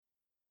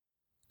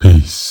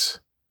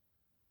Peace.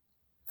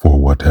 For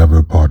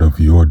whatever part of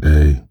your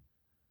day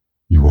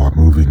you are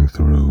moving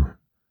through,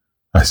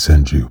 I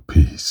send you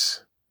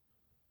peace.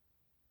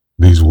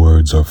 These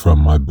words are from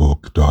my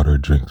book, Daughter,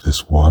 Drink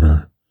This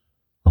Water,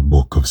 a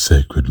book of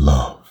sacred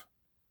love,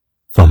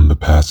 from the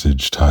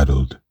passage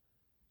titled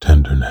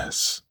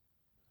Tenderness.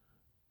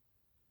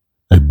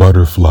 A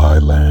butterfly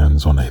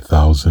lands on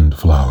 1,000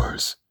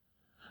 flowers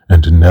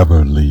and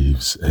never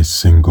leaves a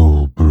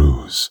single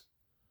bruise.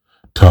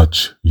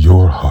 Touch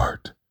your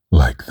heart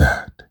like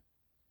that.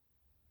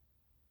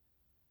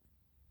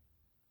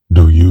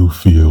 Do you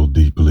feel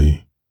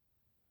deeply?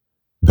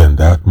 Then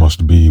that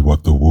must be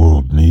what the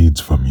world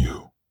needs from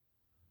you.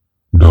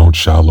 Don't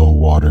shallow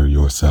water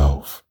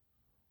yourself.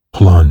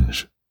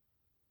 Plunge,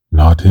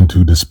 not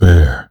into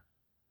despair,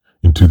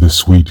 into the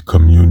sweet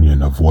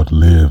communion of what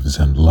lives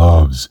and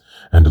loves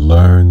and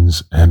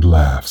learns and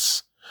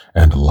laughs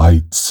and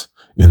lights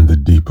in the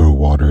deeper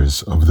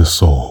waters of the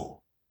soul.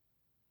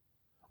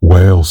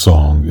 Whale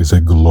song is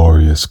a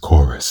glorious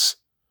chorus.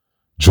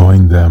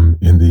 Join them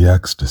in the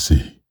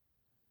ecstasy.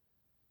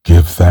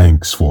 Give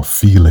thanks for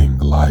feeling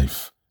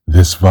life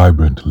this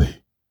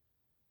vibrantly.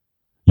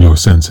 Your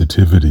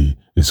sensitivity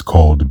is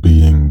called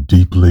being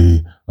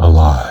deeply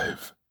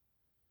alive.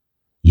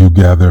 You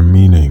gather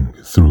meaning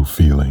through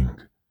feeling.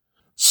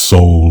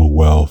 Soul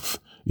wealth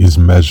is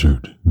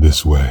measured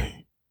this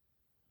way.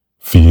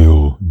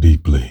 Feel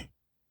deeply.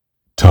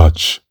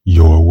 Touch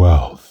your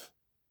wealth.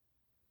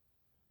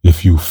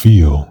 If you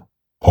feel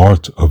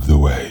part of the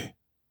way,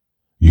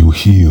 you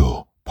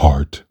heal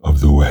part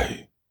of the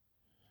way.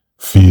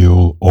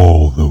 Feel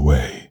all the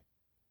way.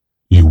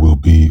 You will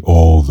be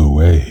all the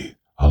way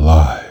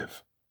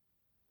alive.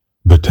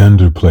 The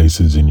tender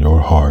places in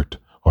your heart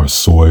are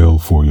soil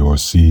for your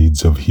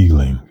seeds of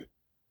healing.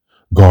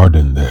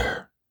 Garden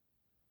there.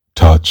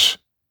 Touch,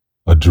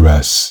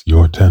 address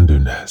your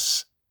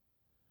tenderness.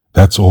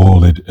 That's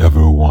all it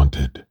ever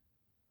wanted.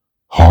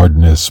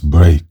 Hardness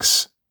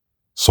breaks.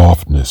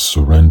 Softness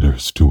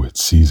surrenders to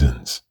its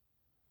seasons.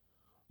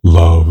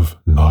 Love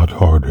not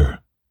harder,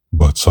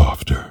 but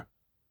softer.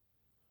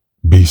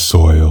 Be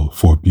soil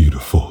for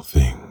beautiful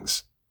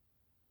things.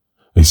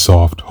 A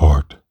soft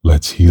heart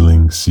lets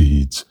healing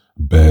seeds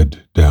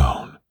bed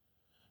down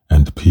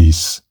and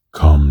peace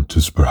come to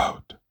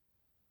sprout.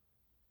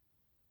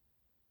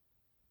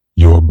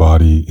 Your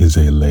body is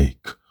a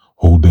lake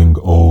holding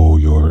all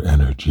your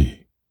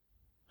energy,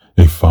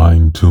 a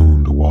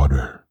fine-tuned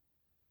water.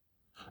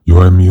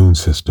 Your immune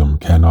system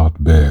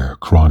cannot bear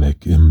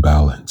chronic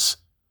imbalance,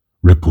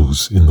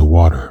 ripples in the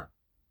water.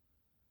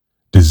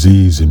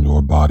 Disease in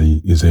your body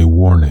is a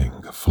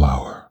warning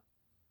flower.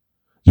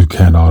 You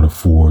cannot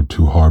afford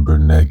to harbor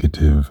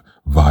negative,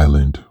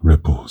 violent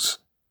ripples.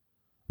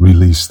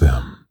 Release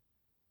them.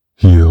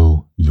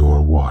 Heal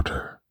your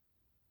water.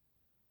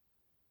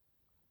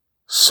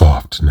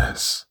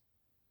 Softness.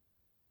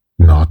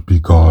 Not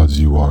because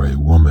you are a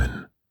woman,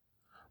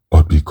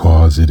 but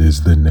because it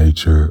is the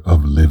nature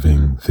of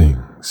living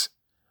things,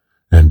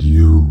 and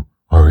you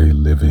are a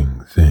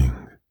living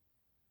thing.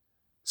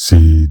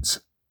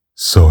 Seeds,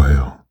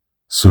 soil,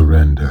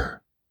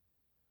 surrender.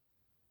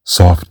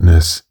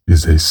 Softness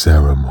is a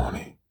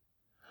ceremony,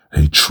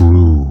 a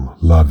true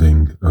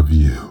loving of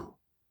you.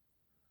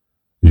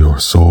 Your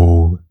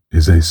soul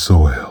is a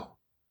soil,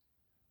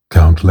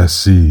 countless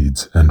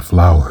seeds and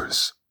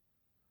flowers.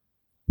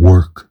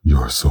 Work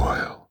your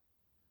soil.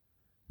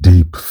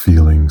 Deep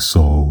feeling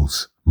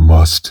souls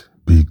must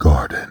be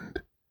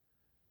gardened.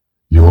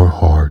 Your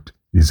heart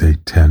is a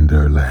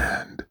tender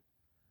land.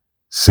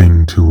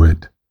 Sing to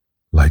it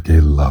like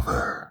a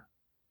lover.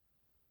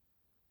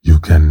 You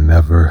can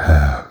never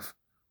have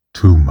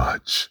too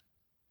much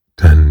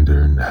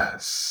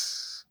tenderness.